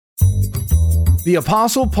The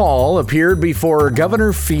Apostle Paul appeared before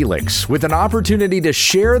Governor Felix with an opportunity to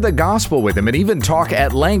share the gospel with him and even talk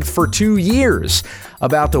at length for 2 years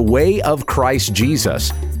about the way of Christ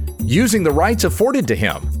Jesus, using the rights afforded to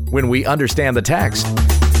him when we understand the text.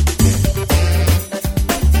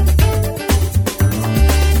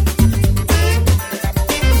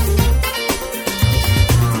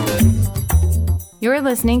 You're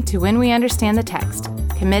listening to When We Understand the Text,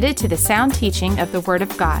 committed to the sound teaching of the Word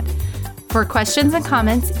of God. For questions and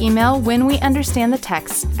comments, email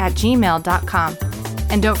whenweunderstandthetext@gmail.com.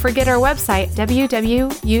 And don't forget our website, www.utt.com.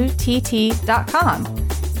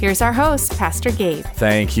 Here's our host, Pastor Gabe.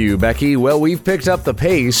 Thank you, Becky. Well, we've picked up the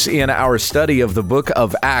pace in our study of the book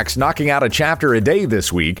of Acts, knocking out a chapter a day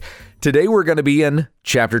this week. Today we're going to be in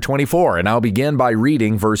chapter 24, and I'll begin by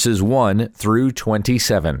reading verses 1 through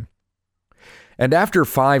 27. And after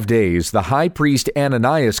 5 days, the high priest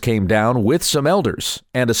Ananias came down with some elders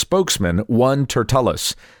and a spokesman, one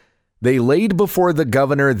Tertullus. They laid before the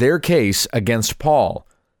governor their case against Paul.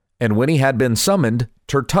 And when he had been summoned,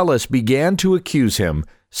 Tertullus began to accuse him,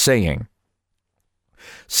 saying,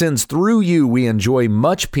 "Since through you we enjoy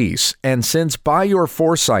much peace, and since by your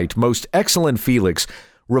foresight, most excellent Felix,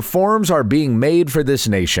 reforms are being made for this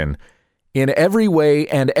nation, in every way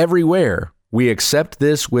and everywhere, we accept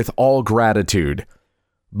this with all gratitude.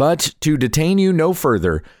 But to detain you no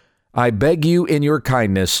further, I beg you in your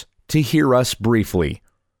kindness to hear us briefly.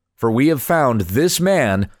 For we have found this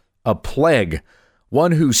man a plague,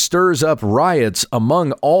 one who stirs up riots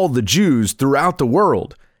among all the Jews throughout the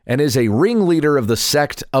world, and is a ringleader of the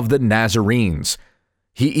sect of the Nazarenes.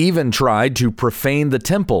 He even tried to profane the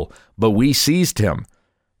temple, but we seized him.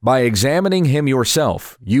 By examining him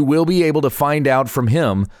yourself, you will be able to find out from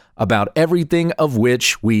him about everything of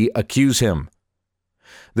which we accuse him."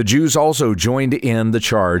 The Jews also joined in the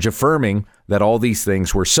charge, affirming that all these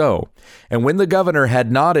things were so. And when the governor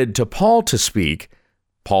had nodded to Paul to speak,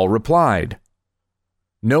 Paul replied,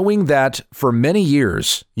 "Knowing that for many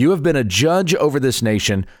years you have been a judge over this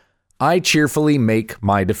nation, I cheerfully make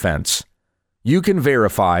my defense. You can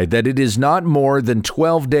verify that it is not more than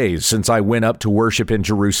 12 days since I went up to worship in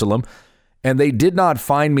Jerusalem, and they did not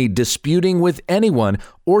find me disputing with anyone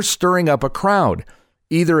or stirring up a crowd,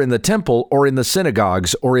 either in the temple or in the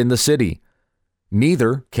synagogues or in the city.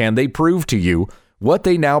 Neither can they prove to you what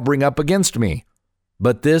they now bring up against me.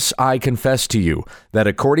 But this I confess to you, that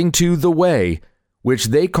according to the way, which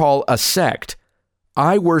they call a sect,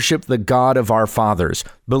 I worship the God of our fathers,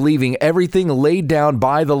 believing everything laid down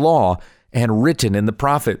by the law and written in the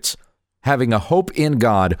prophets, having a hope in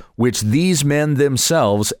God, which these men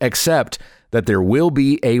themselves accept, that there will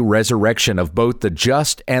be a resurrection of both the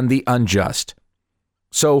just and the unjust.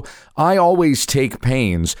 So I always take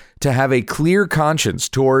pains to have a clear conscience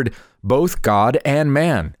toward both God and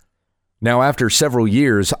man. Now after several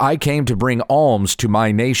years, I came to bring alms to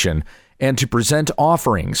my nation and to present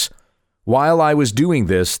offerings. While I was doing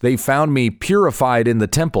this, they found me purified in the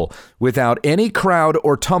temple without any crowd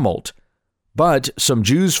or tumult. But some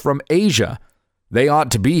Jews from Asia, they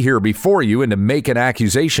ought to be here before you and to make an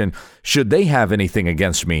accusation should they have anything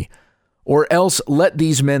against me. Or else let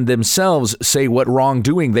these men themselves say what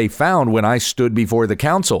wrongdoing they found when I stood before the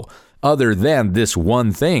council, other than this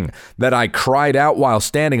one thing, that I cried out while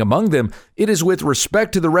standing among them, it is with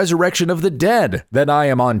respect to the resurrection of the dead that I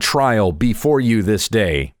am on trial before you this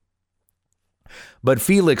day." But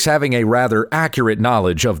Felix, having a rather accurate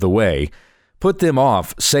knowledge of the way, put them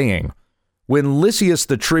off, saying, "When Lysias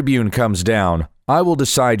the tribune comes down, I will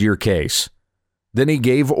decide your case." Then he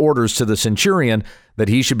gave orders to the centurion that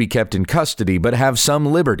he should be kept in custody, but have some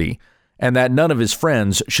liberty, and that none of his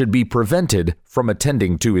friends should be prevented from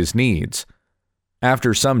attending to his needs.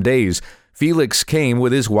 After some days, Felix came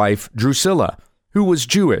with his wife Drusilla, who was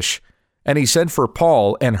Jewish, and he sent for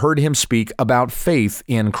Paul and heard him speak about faith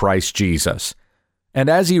in Christ Jesus. And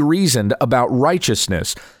as he reasoned about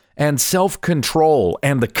righteousness and self-control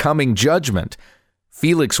and the coming judgment,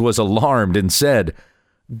 Felix was alarmed and said,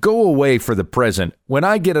 "Go away for the present. When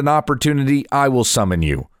I get an opportunity, I will summon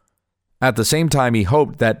you." At the same time, he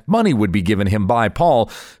hoped that money would be given him by Paul,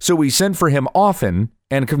 so he sent for him often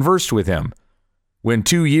and conversed with him. When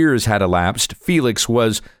 2 years had elapsed, Felix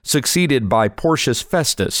was succeeded by Porcius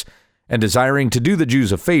Festus, and desiring to do the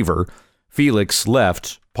Jews a favor, Felix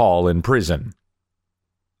left Paul in prison.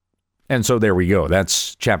 And so there we go.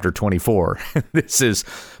 That's chapter 24. This is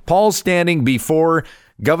Paul standing before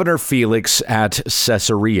Governor Felix at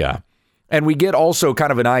Caesarea. And we get also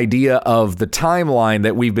kind of an idea of the timeline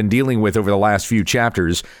that we've been dealing with over the last few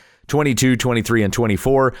chapters 22, 23, and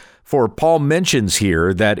 24. For Paul mentions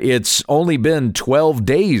here that it's only been 12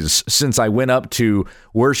 days since I went up to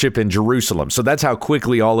worship in Jerusalem. So that's how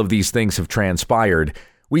quickly all of these things have transpired.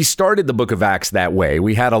 We started the book of Acts that way.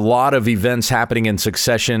 We had a lot of events happening in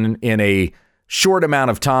succession in a short amount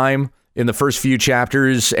of time in the first few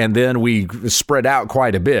chapters, and then we spread out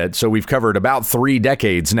quite a bit. So we've covered about 3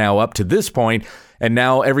 decades now up to this point, and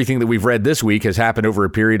now everything that we've read this week has happened over a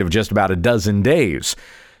period of just about a dozen days.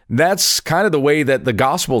 That's kind of the way that the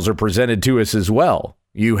Gospels are presented to us as well.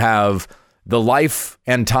 You have the life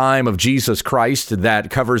and time of Jesus Christ that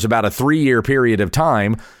covers about a 3-year period of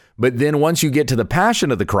time, but then once you get to the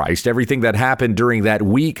Passion of the Christ, everything that happened during that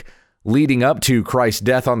week leading up to Christ's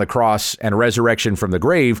death on the cross and resurrection from the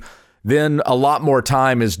grave, then a lot more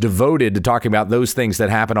time is devoted to talking about those things that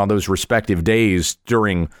happen on those respective days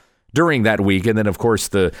during that week. And then, of course,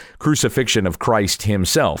 the crucifixion of Christ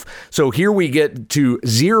himself. So here we get to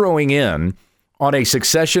zeroing in on a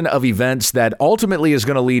succession of events that ultimately is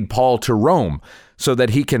going to lead Paul to Rome so that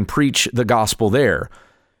he can preach the gospel there.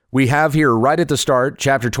 We have here right at the start,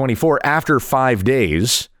 chapter 24, after 5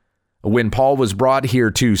 days, when Paul was brought here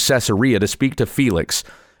to Caesarea to speak to Felix,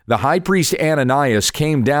 the high priest Ananias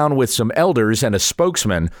came down with some elders and a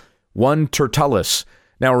spokesman, one Tertullus.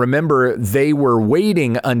 Now remember, they were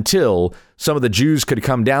waiting until some of the Jews could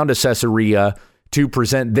come down to Caesarea to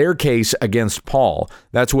present their case against Paul.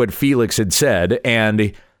 That's what Felix had said,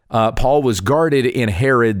 and Paul was guarded in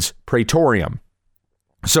Herod's praetorium.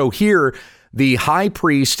 So here, the high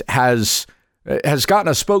priest has gotten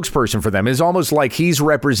a spokesperson for them. It's almost like he's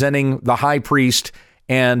representing the high priest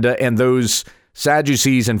and those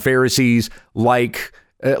Sadducees and Pharisees like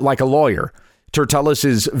a lawyer. Tertullus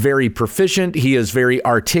is very proficient. He is very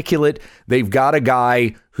articulate. They've got a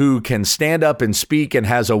guy who can stand up and speak and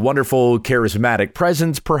has a wonderful charismatic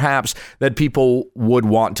presence, perhaps, that people would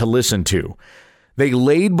want to listen to. They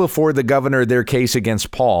laid before the governor their case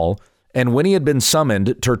against Paul, and when he had been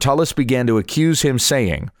summoned, Tertullus began to accuse him,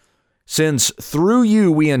 saying, "Since through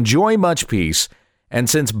you we enjoy much peace, and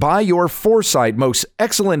since by your foresight, most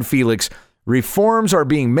excellent Felix, reforms are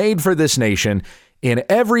being made for this nation in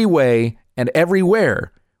every way and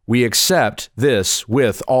everywhere, we accept this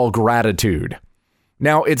with all gratitude."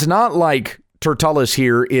 Now, it's not like Tertullus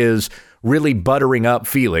here is really buttering up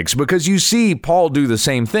Felix, because you see Paul do the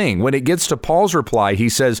same thing. When it gets to Paul's reply, he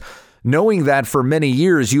says, "Knowing that for many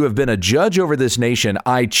years you have been a judge over this nation,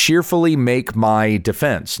 I cheerfully make my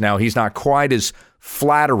defense." Now, he's not quite as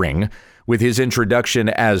flattering with his introduction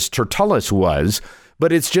as Tertullus was,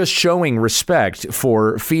 but it's just showing respect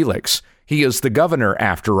for Felix. He is the governor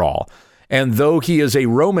after all. And though he is a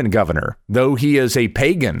Roman governor, though he is a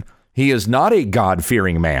pagan, he is not a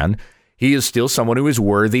God-fearing man. He is still someone who is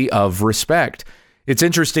worthy of respect. It's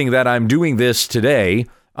interesting that I'm doing this today,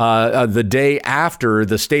 the day after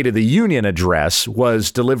the State of the Union address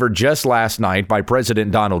was delivered just last night by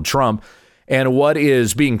President Donald Trump. And what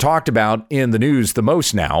is being talked about in the news the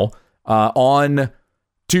most now on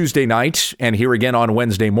Tuesday night and here again on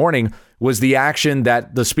Wednesday morning was the action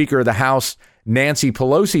that the Speaker of the House, Nancy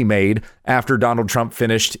Pelosi, made after Donald Trump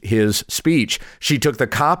finished his speech. She took the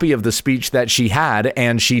copy of the speech that she had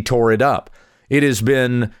and she tore it up. It has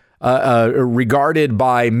been regarded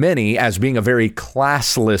by many as being a very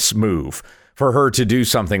classless move for her to do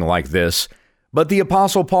something like this. But the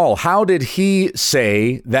Apostle Paul, how did he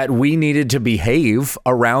say that we needed to behave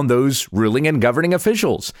around those ruling and governing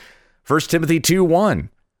officials? 1 Timothy 2:1.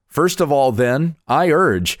 "First of all, then, I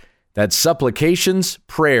urge that supplications,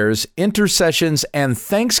 prayers, intercessions, and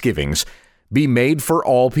thanksgivings be made for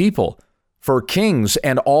all people, for kings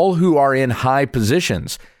and all who are in high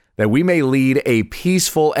positions, that we may lead a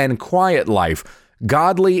peaceful and quiet life,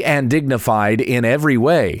 godly and dignified in every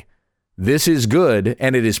way. This is good,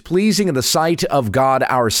 and it is pleasing in the sight of God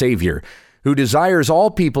our Savior, who desires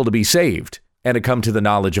all people to be saved and to come to the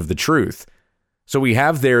knowledge of the truth." So we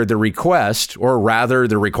have there the request, or rather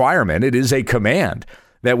the requirement. It is a command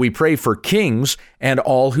that we pray for kings and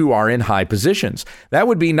all who are in high positions. That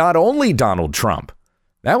would be not only Donald Trump.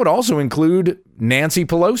 That would also include Nancy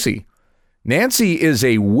Pelosi. Nancy is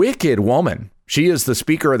a wicked woman. She is the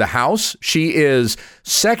Speaker of the House. She is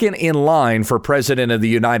second in line for President of the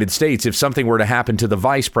United States if something were to happen to the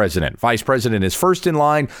Vice President. Vice President is first in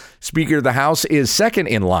line. Speaker of the House is second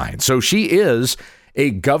in line. So she is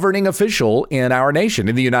a governing official in our nation,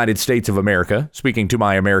 in the United States of America, speaking to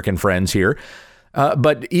my American friends here.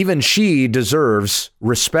 But even she deserves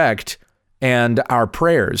respect and our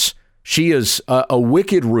prayers. She is a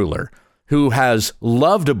wicked ruler who has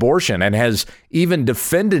loved abortion and has even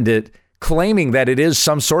defended it claiming that it is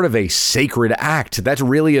some sort of a sacred act. That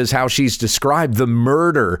really is how she's described the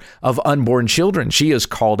murder of unborn children. She has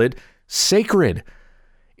called it sacred.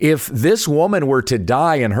 If this woman were to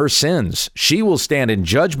die in her sins, she will stand in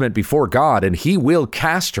judgment before God, and he will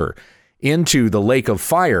cast her into the lake of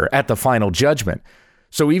fire at the final judgment.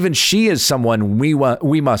 So even she is someone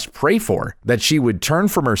we must pray for, that she would turn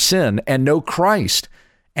from her sin and know Christ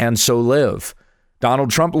and so live.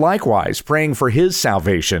 Donald Trump likewise praying for his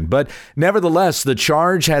salvation. But nevertheless, the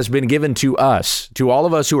charge has been given to us, to all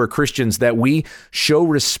of us who are Christians, that we show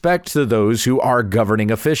respect to those who are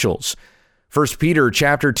governing officials. 1 Peter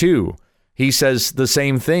chapter 2, he says the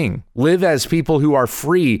same thing. Live as people who are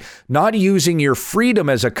free, not using your freedom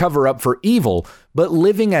as a cover up for evil, but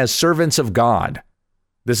living as servants of God.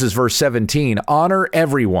 This is verse 17. Honor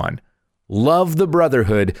everyone. Love the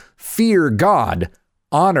brotherhood. Fear God.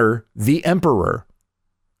 Honor the emperor.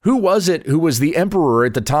 Who was it who was the emperor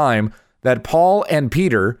at the time that Paul and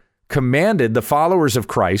Peter commanded the followers of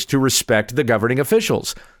Christ to respect the governing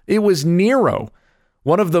officials? It was Nero,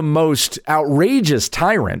 one of the most outrageous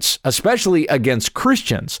tyrants, especially against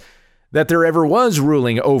Christians, that there ever was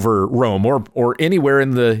ruling over Rome or anywhere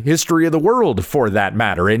in the history of the world for that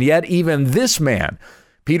matter. And yet even this man,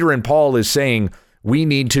 Peter and Paul, is saying we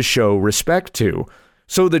need to show respect to.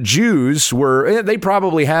 So the Jews they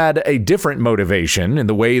probably had a different motivation in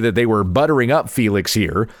the way that they were buttering up Felix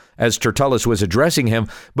here as Tertullus was addressing him.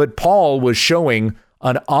 But Paul was showing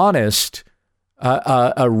an honest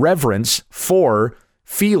a reverence for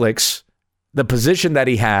Felix, the position that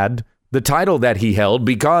he had, the title that he held,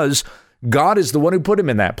 because God is the one who put him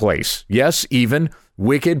in that place. Yes, even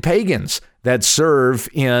wicked pagans that serve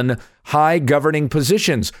in high governing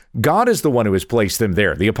positions. God is the one who has placed them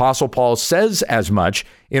there. The Apostle Paul says as much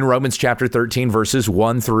in Romans chapter 13, verses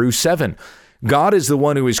 1 through 7. God is the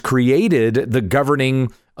one who has created the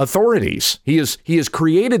governing authorities. He has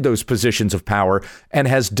created those positions of power and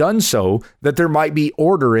has done so that there might be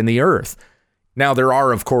order in the earth. Now, there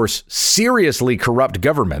are, of course, seriously corrupt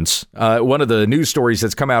governments. One of the news stories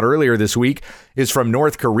that's come out earlier this week is from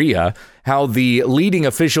North Korea, how the leading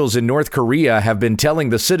officials in North Korea have been telling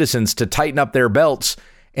the citizens to tighten up their belts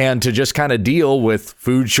and to just kind of deal with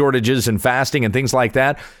food shortages and fasting and things like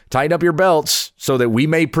that. Tighten up your belts so that we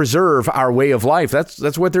may preserve our way of life.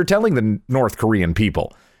 That's what they're telling the North Korean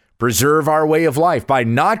people. Preserve our way of life by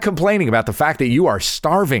not complaining about the fact that you are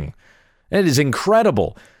starving. It is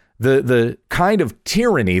incredible. The kind of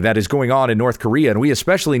tyranny that is going on in North Korea, and we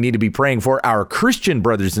especially need to be praying for our Christian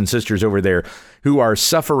brothers and sisters over there who are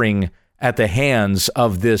suffering at the hands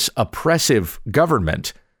of this oppressive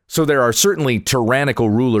government. So there are certainly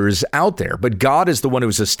tyrannical rulers out there, but God is the one who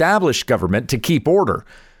has established government to keep order.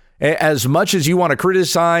 As much as you want to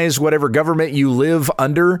criticize whatever government you live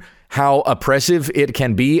under, how oppressive it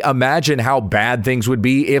can be, imagine how bad things would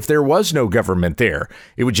be if there was no government there.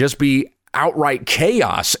 It would just be outright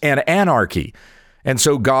chaos and anarchy. And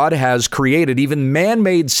so God has created even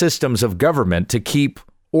man-made systems of government to keep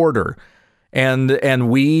order. And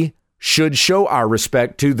we should show our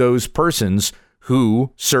respect to those persons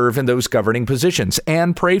who serve in those governing positions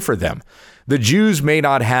and pray for them. The Jews may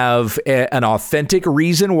not have an authentic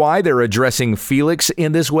reason why they're addressing Felix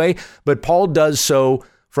in this way, but Paul does so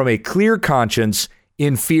from a clear conscience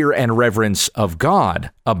in fear and reverence of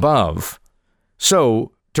God above.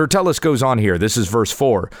 So Tertullus goes on here. This is verse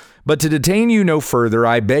 4. But to detain you no further,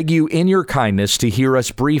 I beg you in your kindness to hear us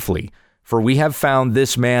briefly, for we have found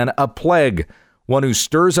this man a plague, one who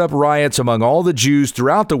stirs up riots among all the Jews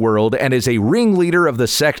throughout the world and is a ringleader of the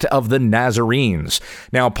sect of the Nazarenes.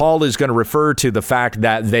 Now, Paul is going to refer to the fact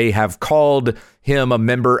that they have called him a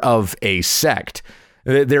member of a sect.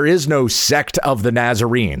 There is no sect of the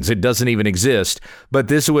Nazarenes. It doesn't even exist. But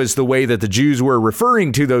this was the way that the Jews were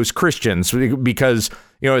referring to those Christians because,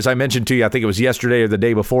 as I mentioned to you, I think it was yesterday or the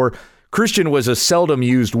day before, Christian was a seldom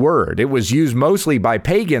used word. It was used mostly by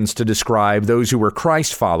pagans to describe those who were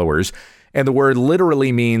Christ followers. And the word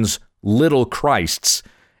literally means little Christs.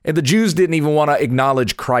 And the Jews didn't even want to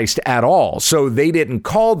acknowledge Christ at all. So they didn't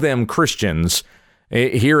call them Christians.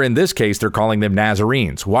 Here in this case, they're calling them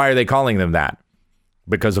Nazarenes. Why are they calling them that?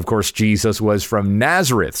 Because, of course, Jesus was from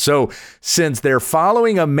Nazareth. So since they're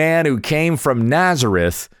following a man who came from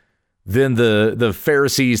Nazareth, then the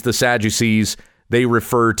Pharisees, the Sadducees, they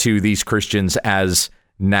refer to these Christians as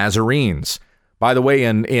Nazarenes. By the way,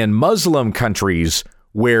 in Muslim countries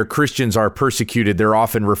where Christians are persecuted, they're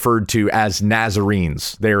often referred to as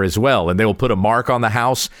Nazarenes there as well. And they will put a mark on the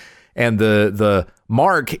house, and the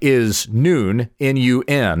mark is Nun,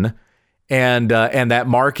 N-U-N. And that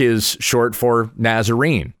mark is short for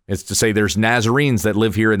Nazarene. It's to say there's Nazarenes that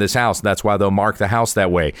live here in this house. That's why they'll mark the house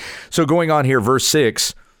that way. So going on here, verse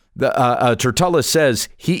 6, Tertullus says,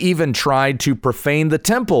 he even tried to profane the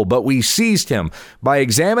temple, but we seized him. By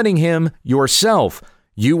examining him yourself,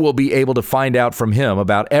 you will be able to find out from him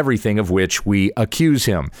about everything of which we accuse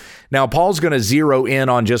him. Now, Paul's going to zero in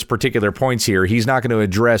on just particular points here. He's not going to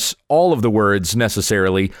address all of the words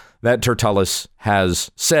necessarily that Tertullus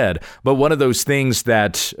has said. But one of those things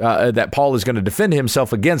that Paul is going to defend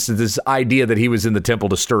himself against is this idea that he was in the temple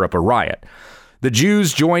to stir up a riot. The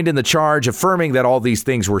Jews joined in the charge, affirming that all these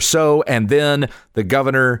things were so, and then the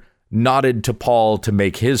governor nodded to Paul to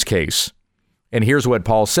make his case. And here's what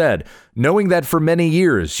Paul said: knowing that for many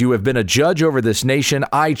years you have been a judge over this nation,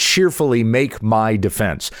 I cheerfully make my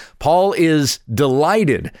defense. Paul is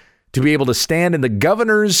delighted to be able to stand in the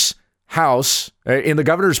governor's house, in the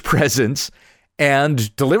governor's presence,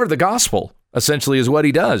 and deliver the gospel, essentially is what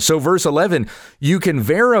he does. So verse 11, you can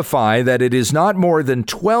verify that it is not more than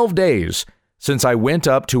 12 days since I went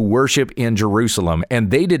up to worship in Jerusalem,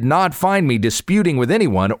 and they did not find me disputing with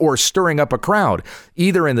anyone or stirring up a crowd,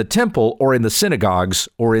 either in the temple or in the synagogues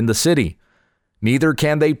or in the city. Neither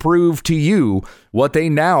can they prove to you what they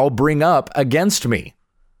now bring up against me.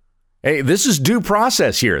 Hey, this is due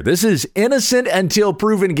process here. This is innocent until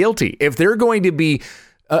proven guilty. If they're going to be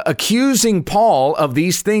accusing Paul of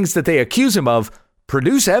these things that they accuse him of,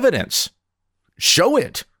 produce evidence. Show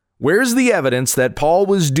it. Where's the evidence that Paul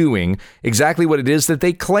was doing exactly what it is that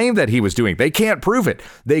they claim that he was doing? They can't prove it.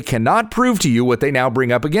 They cannot prove to you what they now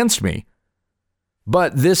bring up against me.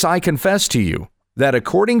 But this I confess to you, that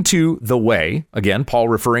according to the way, again, Paul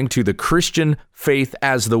referring to the Christian faith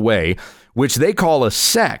as the way, which they call a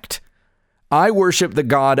sect, I worship the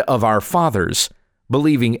God of our fathers,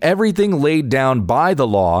 believing everything laid down by the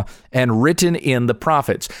law and written in the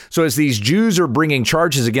prophets. So as these Jews are bringing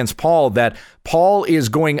charges against Paul, that Paul is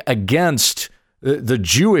going against the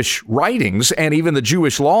Jewish writings and even the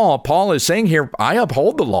Jewish law, Paul is saying here, I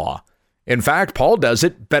uphold the law. In fact, Paul does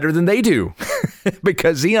it better than they do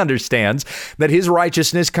because he understands that his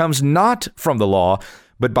righteousness comes not from the law,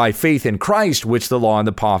 but by faith in Christ, which the law and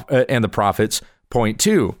the prophets point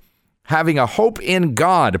to. Having a hope in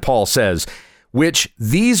God, Paul says, which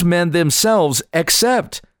these men themselves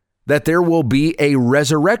accept, that there will be a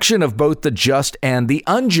resurrection of both the just and the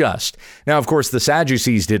unjust. Now, of course, the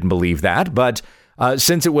Sadducees didn't believe that, but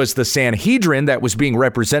since it was the Sanhedrin that was being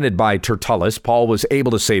represented by Tertullus, Paul was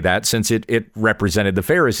able to say that since it represented the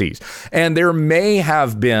Pharisees. And there may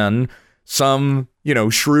have been some,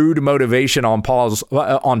 shrewd motivation on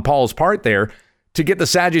Paul's part there to get the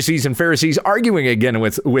Sadducees and Pharisees arguing again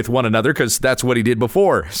with one another, because that's what he did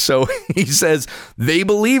before. So he says they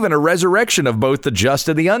believe in a resurrection of both the just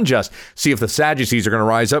and the unjust. See if the Sadducees are going to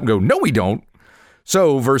rise up and go, no, we don't.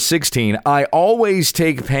 So verse 16, I always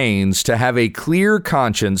take pains to have a clear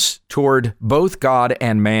conscience toward both God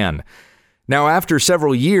and man. Now, after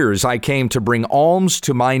several years, I came to bring alms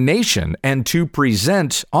to my nation and to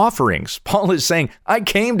present offerings. Paul is saying, I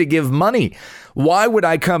came to give money. Why would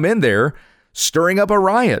I come in there stirring up a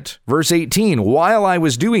riot? Verse 18, while I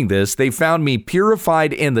was doing this, they found me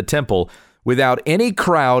purified in the temple without any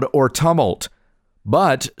crowd or tumult.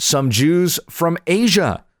 But some Jews from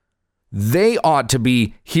Asia, they ought to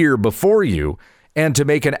be here before you and to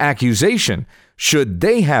make an accusation should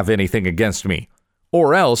they have anything against me.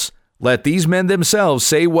 Or else let these men themselves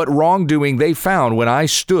say what wrongdoing they found when I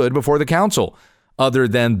stood before the council. Other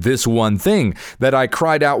than this one thing, that I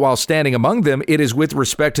cried out while standing among them, it is with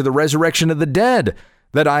respect to the resurrection of the dead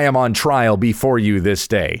that I am on trial before you this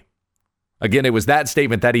day. Again, it was that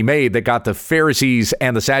statement that he made that got the Pharisees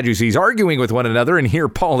and the Sadducees arguing with one another, and here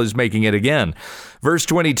Paul is making it again. Verse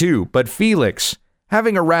 22, but Felix,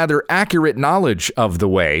 having a rather accurate knowledge of the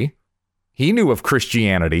way, he knew of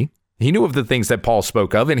Christianity, he knew of the things that Paul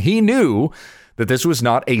spoke of, and he knew that this was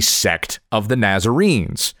not a sect of the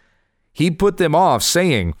Nazarenes. He put them off,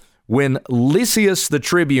 saying, when Lysias the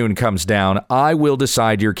tribune comes down, I will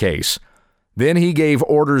decide your case. Then he gave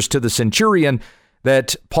orders to the centurion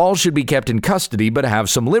that Paul should be kept in custody but have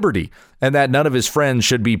some liberty, and that none of his friends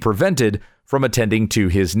should be prevented from attending to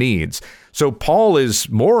his needs. So Paul is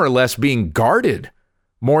more or less being guarded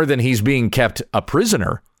more than he's being kept a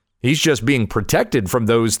prisoner. He's just being protected from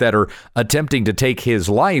those that are attempting to take his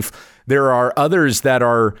life. There are others that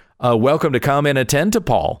are welcome to come and attend to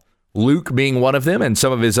Paul. Luke being one of them, and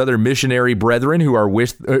some of his other missionary brethren who are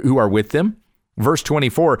with them. Verse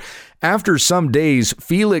 24, after some days,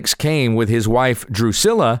 Felix came with his wife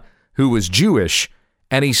Drusilla, who was Jewish,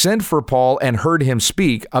 and he sent for Paul and heard him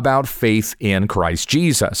speak about faith in Christ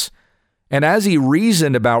Jesus. and as he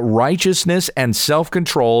reasoned about righteousness and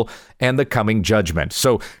self-control and the coming judgment.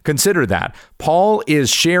 So consider that. Paul is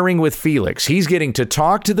sharing with Felix. He's getting to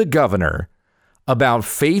talk to the governor about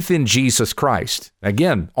faith in Jesus Christ.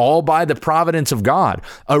 Again, all by the providence of God,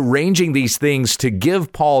 arranging these things to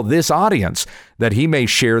give Paul this audience that he may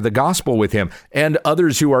share the gospel with him and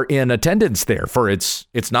others who are in attendance there. For it's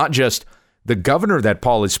not just the governor that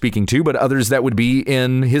Paul is speaking to, but others that would be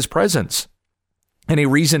in his presence. And he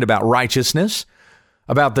reasoned about righteousness,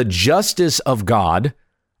 about the justice of God,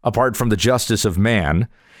 apart from the justice of man,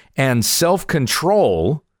 and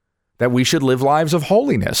self-control, that we should live lives of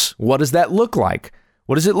holiness. What does that look like?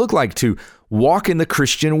 What does it look like to walk in the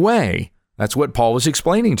Christian way? That's what Paul was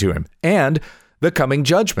explaining to him. And the coming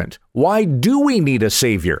judgment. Why do we need a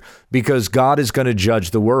Savior? Because God is going to judge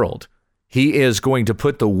the world. He is going to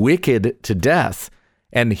put the wicked to death.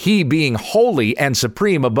 And he being holy and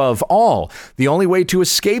supreme above all, the only way to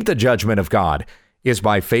escape the judgment of God is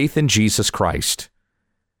by faith in Jesus Christ.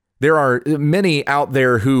 There are many out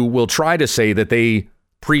there who will try to say that they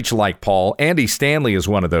preach like Paul. Andy Stanley is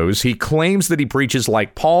one of those. He claims that he preaches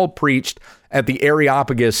like Paul preached at the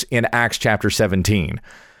Areopagus in Acts chapter 17.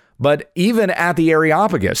 But even at the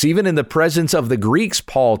Areopagus, even in the presence of the Greeks,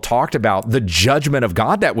 Paul talked about the judgment of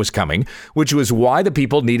God that was coming, which was why the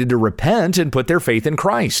people needed to repent and put their faith in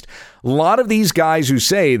Christ. A lot of these guys who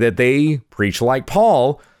say that they preach like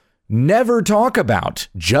Paul never talk about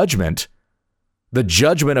judgment, the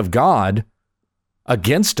judgment of God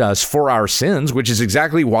against us for our sins, which is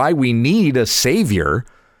exactly why we need a Savior.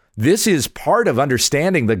 This is part of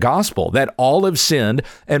understanding the gospel, that all have sinned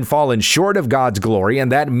and fallen short of God's glory,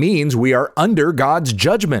 and that means we are under God's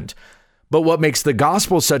judgment. But what makes the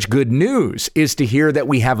gospel such good news is to hear that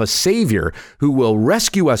we have a Savior who will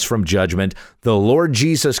rescue us from judgment, the Lord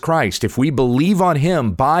Jesus Christ. If we believe on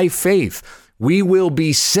him by faith, we will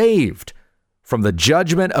be saved from the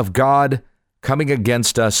judgment of God coming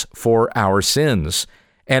against us for our sins.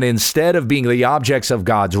 And instead of being the objects of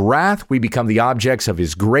God's wrath, we become the objects of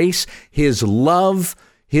his grace, his love,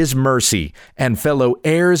 his mercy, and fellow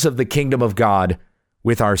heirs of the kingdom of God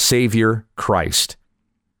with our Savior Christ.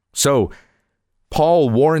 So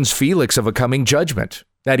Paul warns Felix of a coming judgment,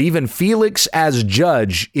 that even Felix as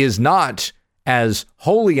judge is not as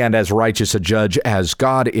holy and as righteous a judge as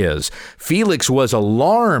God is. Felix was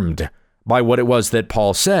alarmed by what it was that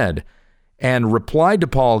Paul said and replied to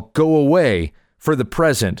Paul, "Go away. For the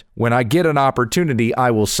present, when I get an opportunity, I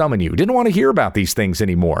will summon you." Didn't want to hear about these things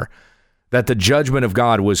anymore, that the judgment of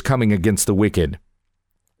God was coming against the wicked.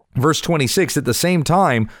 Verse 26, at the same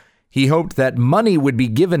time, he hoped that money would be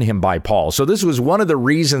given him by Paul. So this was one of the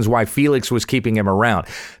reasons why Felix was keeping him around.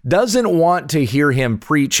 Doesn't want to hear him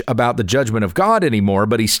preach about the judgment of God anymore,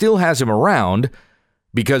 but he still has him around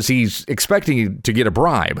because he's expecting to get a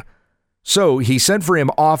bribe. So he sent for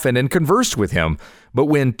him often and conversed with him. But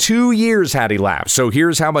when 2 years had elapsed, so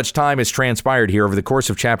here's how much time has transpired here over the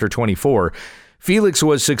course of chapter 24, Felix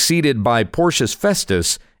was succeeded by Porcius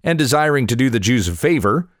Festus, and desiring to do the Jews a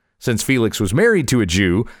favor, since Felix was married to a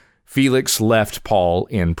Jew, Felix left Paul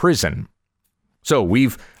in prison. So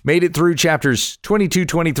we've made it through chapters 22,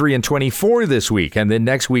 23, and 24 this week. And then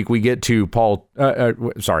next week we get to Paul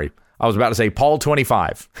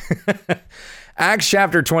 25. Acts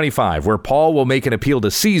chapter 25, where Paul will make an appeal to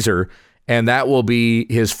Caesar, and that will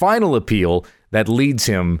be his final appeal that leads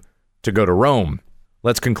him to go to Rome.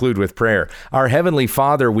 Let's conclude with prayer. Our Heavenly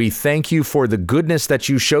Father, we thank you for the goodness that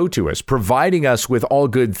you show to us, providing us with all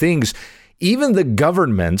good things, even the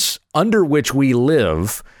governments under which we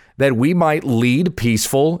live, that we might lead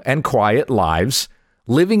peaceful and quiet lives,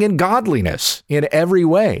 living in godliness in every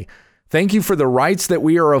way. Thank you for the rights that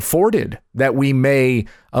we are afforded, that we may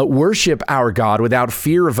worship our God without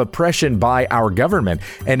fear of oppression by our government.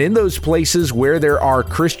 And in those places where there are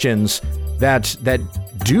Christians that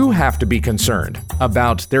do have to be concerned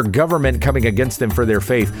about their government coming against them for their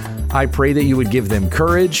faith, I pray that you would give them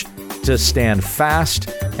courage to stand fast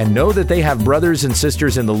and know that they have brothers and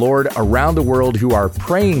sisters in the Lord around the world who are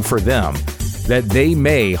praying for them, that they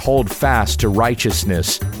may hold fast to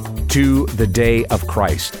righteousness to the day of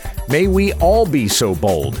Christ. May we all be so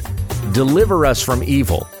bold. Deliver us from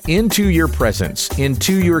evil into your presence,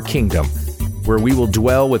 into your kingdom, where we will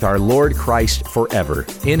dwell with our Lord Christ forever.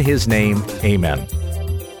 In his name, amen.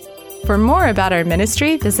 For more about our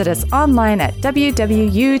ministry, visit us online at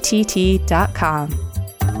www.utt.com.